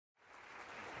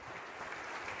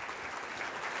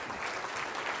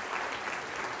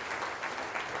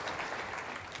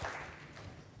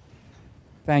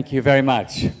Thank you very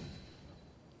much.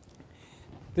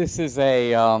 This is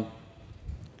an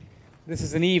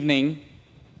evening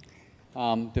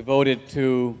devoted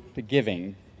to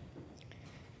giving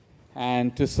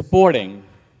and to supporting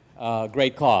a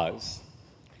great cause.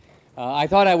 I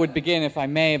thought I would begin, if I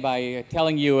may, by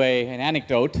telling you an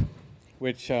anecdote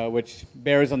which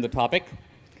bears on the topic.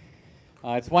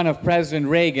 It's one of President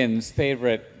Reagan's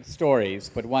favorite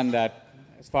stories, but one that,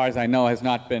 as far as I know, has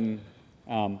not been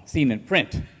seen in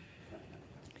print.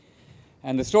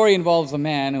 And the story involves a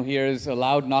man who hears a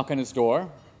loud knock on his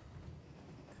door,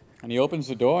 and he opens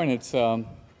the door, and it's a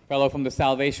fellow from the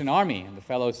Salvation Army. And the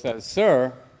fellow says,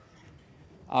 "Sir,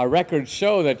 our records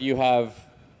show that you have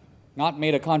not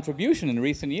made a contribution in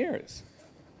recent years."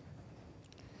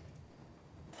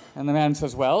 And the man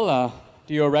says, "Well,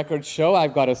 do your records show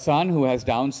I've got a son who has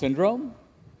Down syndrome?"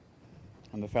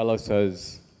 And the fellow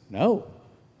says, "No."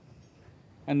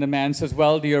 And the man says,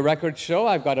 "Well, do your records show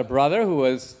I've got a brother who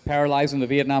was paralyzed in the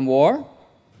Vietnam War?"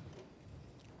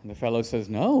 And the fellow says,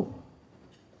 "No."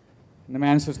 And the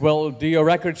man says, "Well, do your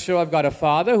records show I've got a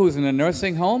father who's in a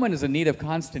nursing home and is in need of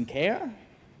constant care?"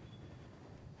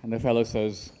 And the fellow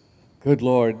says, "Good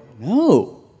Lord,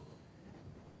 no."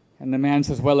 And the man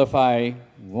says, "Well, if I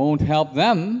won't help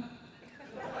them,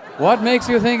 what makes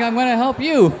you think I'm going to help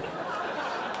you?"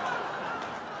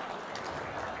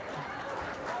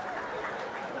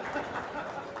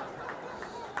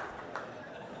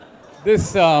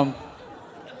 This, I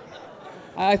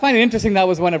find it interesting that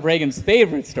was one of Reagan's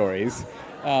favorite stories.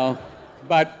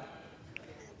 But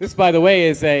this, by the way,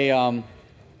 is a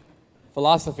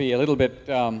philosophy a little bit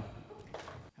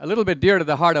dear to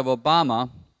the heart of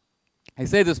Obama. I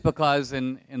say this because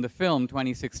in the film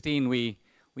 2016, we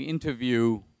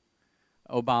interview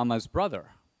Obama's brother.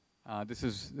 This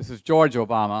is George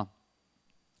Obama.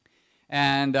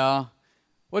 And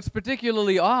what's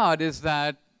particularly odd is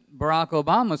that Barack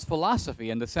Obama's philosophy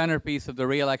and the centerpiece of the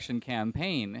re-election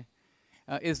campaign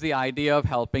is the idea of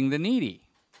helping the needy,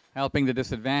 helping the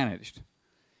disadvantaged.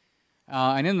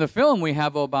 And in the film, we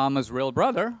have Obama's real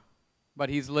brother, but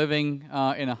he's living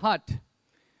in a hut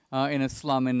in a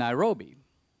slum in Nairobi.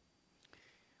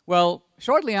 Well,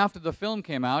 shortly after the film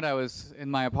came out, I was in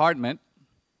my apartment,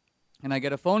 and I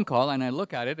get a phone call, and I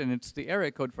look at it, and it's the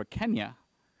area code for Kenya.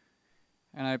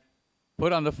 And I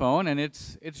put on the phone, and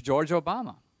it's George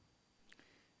Obama.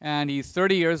 And he's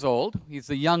 30 years old. He's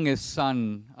the youngest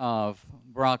son of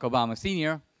Barack Obama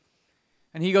Sr.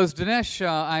 And he goes, "Dinesh,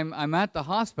 I'm at the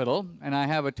hospital, and I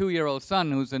have a 2-year-old son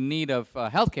who's in need of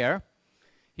health care.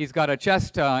 He's got a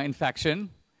chest infection.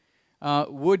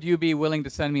 Would you be willing to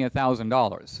send me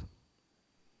 $1,000?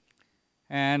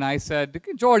 And I said,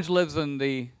 George lives in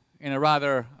a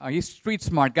rather, he's a street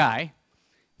smart guy.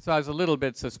 So I was a little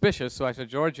bit suspicious. So I said,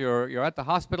 "George, you're at the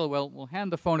hospital. Well, we'll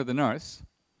hand the phone to the nurse."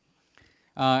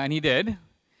 And he did.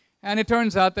 And it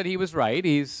turns out that he was right.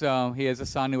 He has a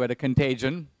son who had a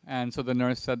contagion. And so the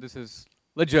nurse said, "This is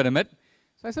legitimate."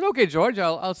 So I said, "Okay, George,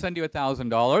 I'll send you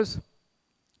 $1,000.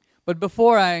 But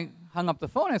before I hung up the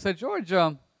phone, I said, "George,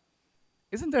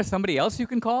 isn't there somebody else you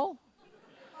can call?"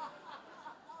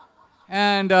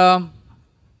 And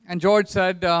George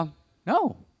said,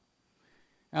 "No."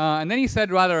 And then he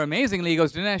said rather amazingly, he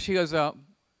goes, "Dinesh," he goes,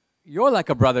 "you're like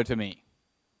a brother to me."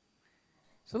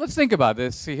 So let's think about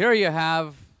this. See, here you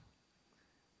have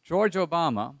George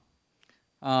Obama,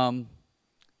 a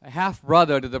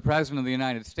half-brother to the President of the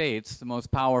United States, the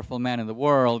most powerful man in the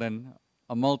world and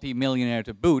a multi-millionaire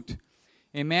to boot,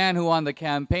 a man who on the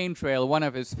campaign trail, one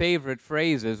of his favorite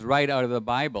phrases right out of the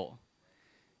Bible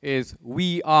is,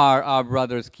 "We are our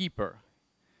brother's keeper."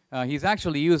 He's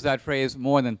actually used that phrase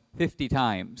more than 50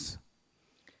 times.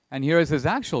 And here's his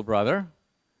actual brother,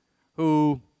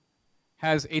 who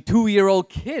has a 2-year-old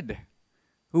kid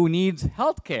who needs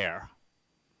health care.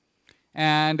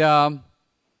 And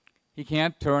he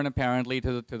can't turn, apparently,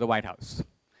 to the White House.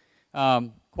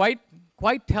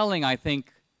 Quite telling, I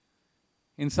think,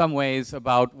 in some ways,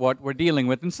 about what we're dealing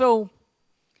with. And so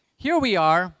here we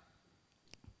are,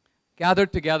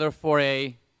 gathered together for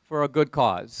a good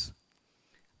cause.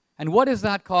 And what is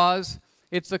that cause?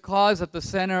 It's a cause at the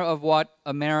center of what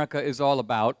America is all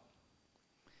about.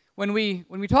 When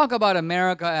we talk about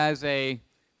America as a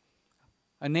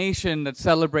nation that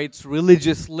celebrates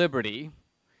religious liberty,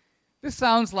 this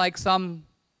sounds like some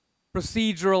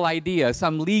procedural idea,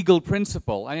 some legal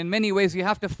principle, and in many ways you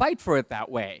have to fight for it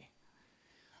that way.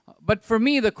 But for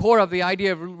me, the core of the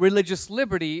idea of religious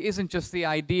liberty isn't just the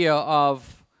idea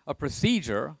of a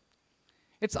procedure.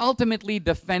 It's ultimately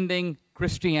defending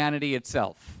Christianity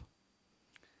itself.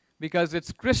 Because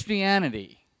it's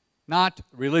Christianity, not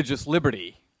religious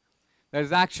liberty, that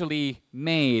has actually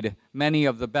made many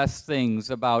of the best things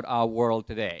about our world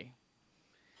today.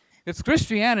 It's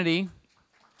Christianity.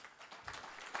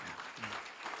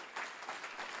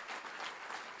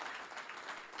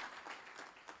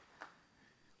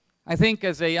 I think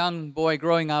as a young boy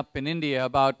growing up in India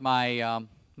about my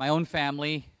own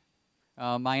family,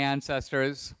 my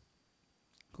ancestors,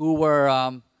 who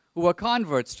were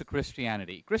converts to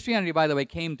Christianity. Christianity, by the way,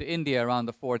 came to India around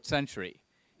the 4th century.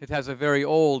 It has a very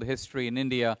old history in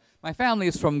India. My family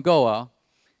is from Goa,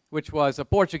 which was a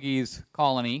Portuguese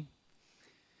colony.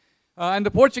 And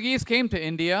the Portuguese came to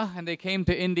India, and they came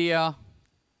to India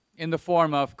in the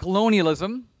form of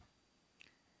colonialism,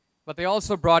 but they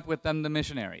also brought with them the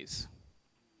missionaries.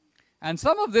 And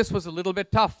some of this was a little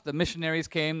bit tough. The missionaries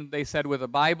came, they said, with a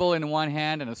Bible in one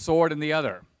hand and a sword in the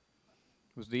other.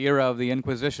 It was the era of the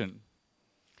Inquisition.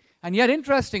 And yet,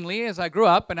 interestingly, as I grew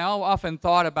up, and I often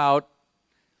thought about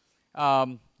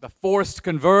the forced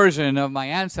conversion of my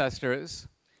ancestors,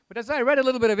 but as I read a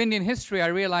little bit of Indian history, I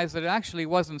realized that it actually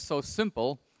wasn't so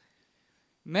simple.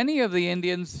 Many of the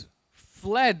Indians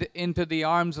fled into the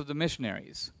arms of the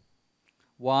missionaries.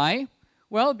 Why?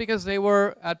 Well, because they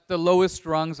were at the lowest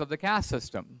rungs of the caste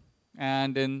system,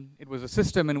 and it was a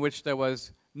system in which there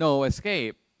was no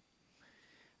escape.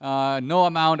 No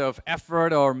amount of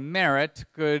effort or merit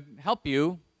could help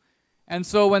you. And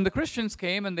so when the Christians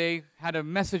came and they had a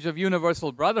message of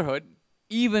universal brotherhood,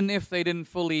 even if they didn't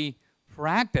fully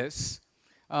practice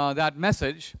that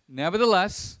message,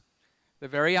 nevertheless, the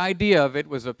very idea of it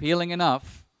was appealing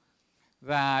enough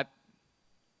that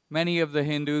many of the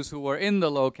Hindus who were in the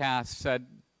low caste said,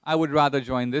 I would rather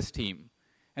join this team.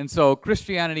 And so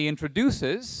Christianity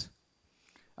introduces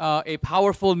a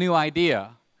powerful new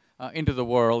idea into the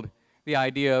world, the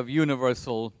idea of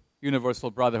universal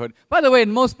brotherhood. By the way,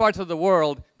 in most parts of the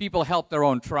world, people help their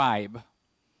own tribe.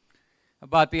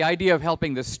 But the idea of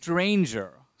helping the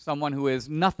stranger, someone who is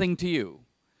nothing to you,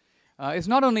 is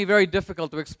not only very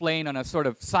difficult to explain on a sort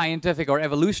of scientific or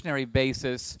evolutionary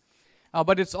basis,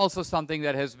 but it's also something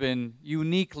that has been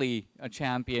uniquely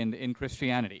championed in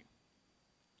Christianity.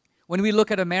 When we look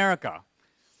at America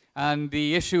and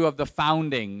the issue of the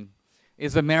founding,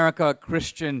 is America a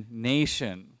Christian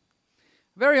nation?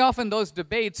 Very often those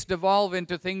debates devolve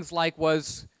into things like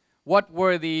what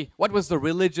was the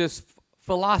religious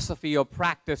philosophy or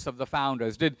practice of the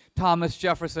founders? Did Thomas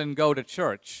Jefferson go to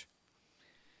church?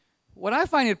 What I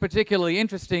find it particularly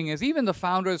interesting is even the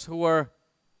founders who were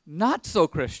not so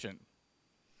Christian.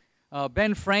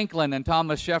 Ben Franklin and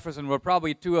Thomas Jefferson were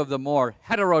probably two of the more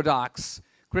heterodox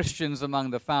Christians among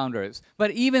the founders.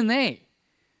 But even they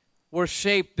were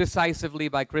shaped decisively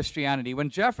by Christianity. When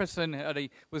Jefferson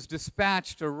was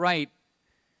dispatched to write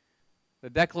the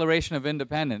Declaration of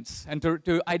Independence and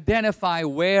to identify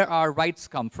where our rights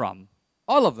come from,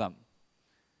 all of them,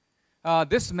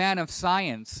 this man of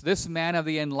science, this man of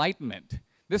the Enlightenment,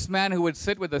 this man who would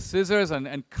sit with the scissors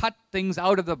and cut things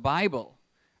out of the Bible,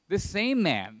 this same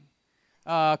man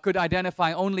could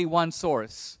identify only one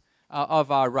source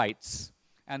of our rights,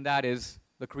 and that is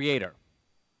the Creator.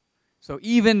 So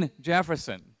even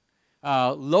Jefferson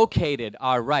located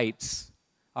our rights,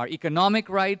 our economic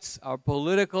rights, our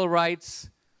political rights,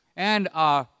 and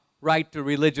our right to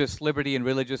religious liberty and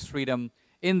religious freedom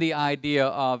in the idea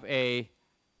of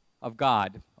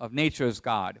God, of nature's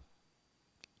God.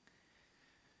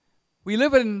 We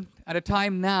live at a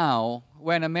time now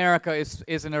when America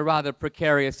is in a rather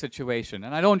precarious situation.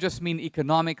 And I don't just mean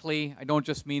economically, I don't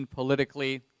just mean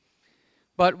politically,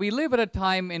 but we live at a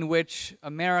time in which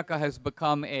America has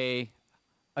become a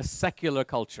secular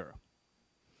culture.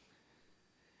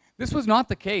 This was not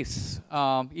the case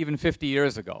even 50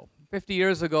 years ago. 50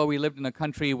 years ago, we lived in a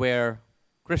country where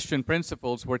Christian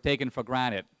principles were taken for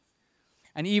granted.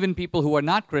 And even people who were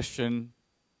not Christian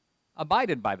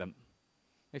abided by them.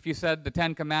 If you said the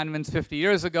 10 Commandments 50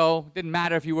 years ago, it didn't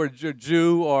matter if you were a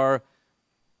Jew or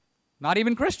not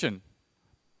even Christian.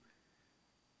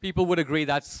 People would agree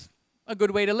that's a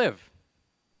good way to live.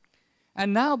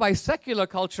 And now by secular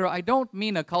culture, I don't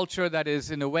mean a culture that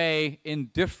is in a way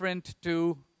indifferent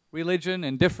to religion,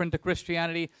 indifferent to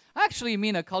Christianity. I actually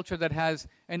mean a culture that has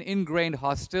an ingrained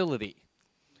hostility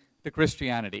to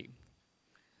Christianity.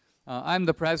 I'm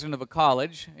the president of a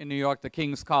college in New York, the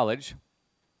King's College.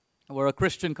 We're a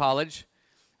Christian college,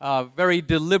 very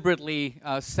deliberately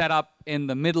set up in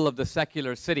the middle of the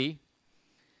secular city.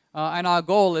 And our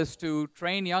goal is to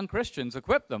train young Christians,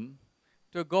 equip them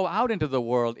to go out into the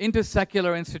world, into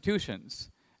secular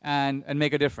institutions, and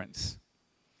make a difference.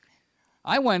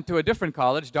 I went to a different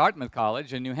college, Dartmouth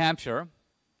College in New Hampshire,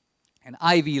 an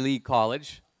Ivy League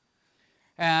college.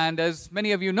 And as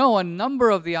many of you know, a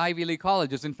number of the Ivy League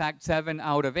colleges, in fact 7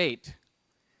 out of 8,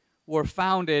 were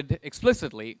founded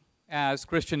explicitly as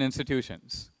Christian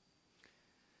institutions.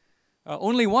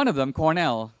 Only one of them,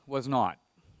 Cornell, was not.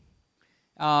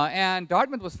 And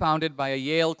Dartmouth was founded by a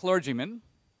Yale clergyman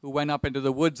who went up into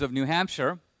the woods of New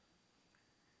Hampshire.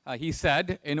 He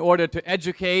said, in order to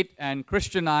educate and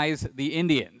Christianize the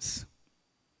Indians.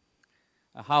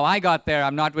 How I got there,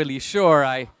 I'm not really sure.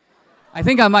 I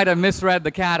think I might have misread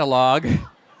the catalog.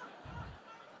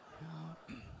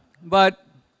 But,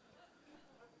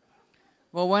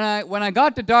 well, when I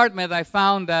got to Dartmouth, I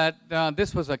found that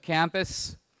this was a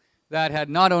campus that had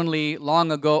not only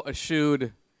long ago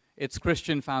eschewed its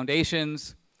Christian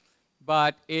foundations,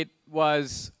 but it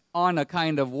was on a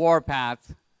kind of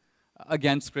warpath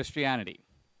against Christianity.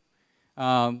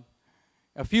 A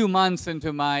few months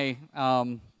into my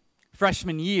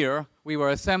freshman year, we were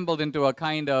assembled into a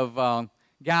kind of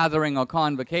gathering or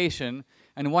convocation,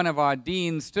 and one of our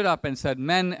deans stood up and said,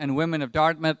 "Men and women of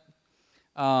Dartmouth,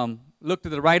 look to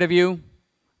the right of you,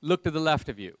 look to the left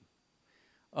of you.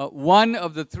 One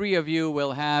of the 3 of you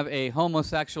will have a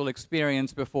homosexual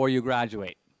experience before you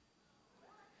graduate."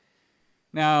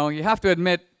 Now, you have to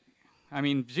admit, I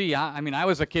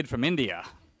was a kid from India.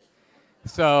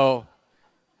 So,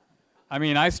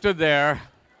 I stood there.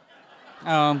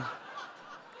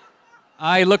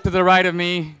 I looked to the right of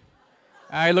me.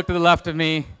 I looked to the left of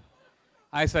me.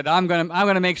 I said, I'm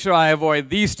gonna make sure I avoid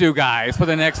these 2 guys for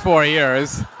the next 4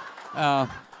 years.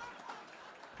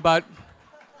 But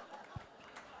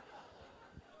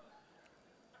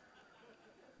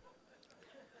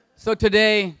so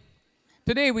today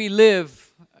we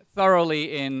live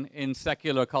thoroughly in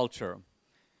secular culture.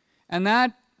 And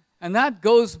that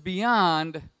goes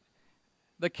beyond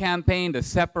the campaign to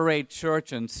separate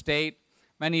church and state.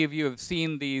 Many of you have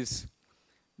seen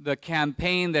the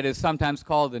campaign that is sometimes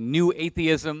called the New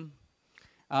Atheism.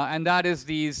 And that is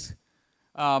these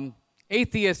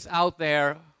atheists out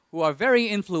there who are very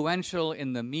influential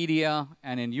in the media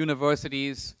and in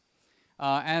universities.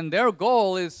 And their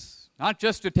goal is not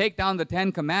just to take down the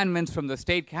 10 Commandments from the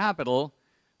state capitol.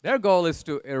 Their goal is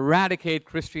to eradicate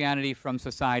Christianity from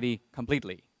society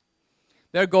completely.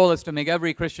 Their goal is to make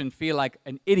every Christian feel like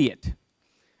an idiot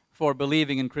for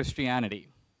believing in Christianity.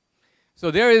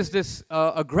 So there is this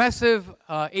aggressive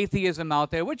atheism out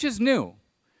there, which is new.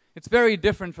 It's very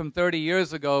different from 30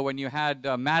 years ago when you had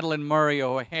Madeleine Murray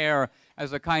O'Hair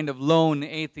as a kind of lone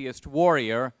atheist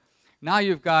warrior. Now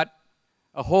you've got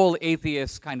a whole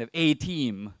atheist kind of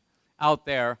A-team out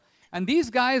there. And these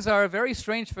guys are a very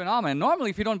strange phenomenon. Normally,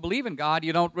 if you don't believe in God,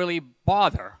 you don't really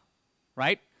bother,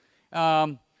 right?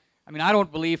 I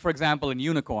don't believe, for example, in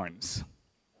unicorns.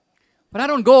 But I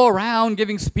don't go around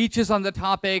giving speeches on the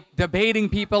topic, debating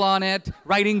people on it,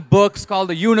 writing books called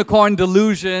The Unicorn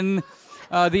Delusion,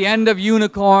 The End of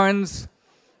Unicorns.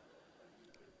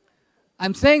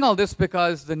 I'm saying all this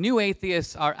because the new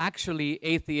atheists are actually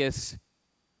atheist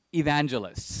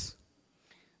evangelists.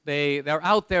 They're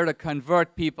out there to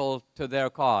convert people to their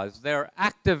cause. They're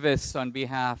activists on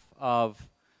behalf of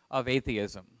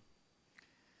atheism.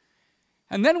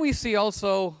 And then we see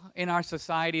also in our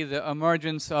society the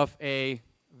emergence of a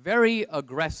very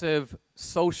aggressive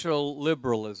social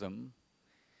liberalism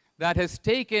that has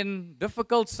taken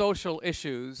difficult social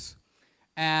issues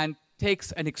and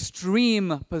takes an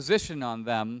extreme position on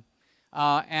them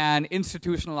and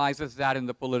institutionalizes that in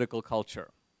the political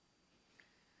culture.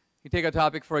 You take a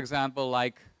topic, for example,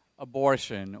 like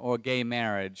abortion or gay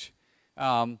marriage.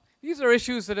 These are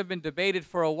issues that have been debated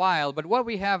for a while, but what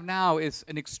we have now is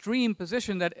an extreme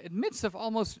position that admits of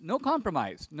almost no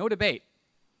compromise, no debate.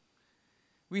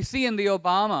 We see in the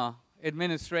Obama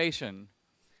administration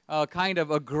a kind of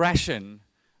aggression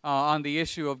on the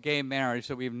issue of gay marriage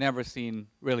that we've never seen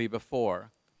really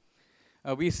before.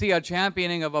 We see a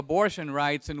championing of abortion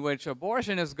rights in which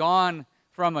abortion has gone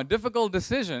from a difficult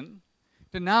decision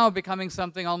to now becoming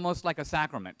something almost like a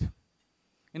sacrament.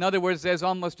 In other words, there's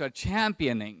almost a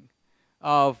championing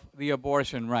of the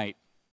abortion right.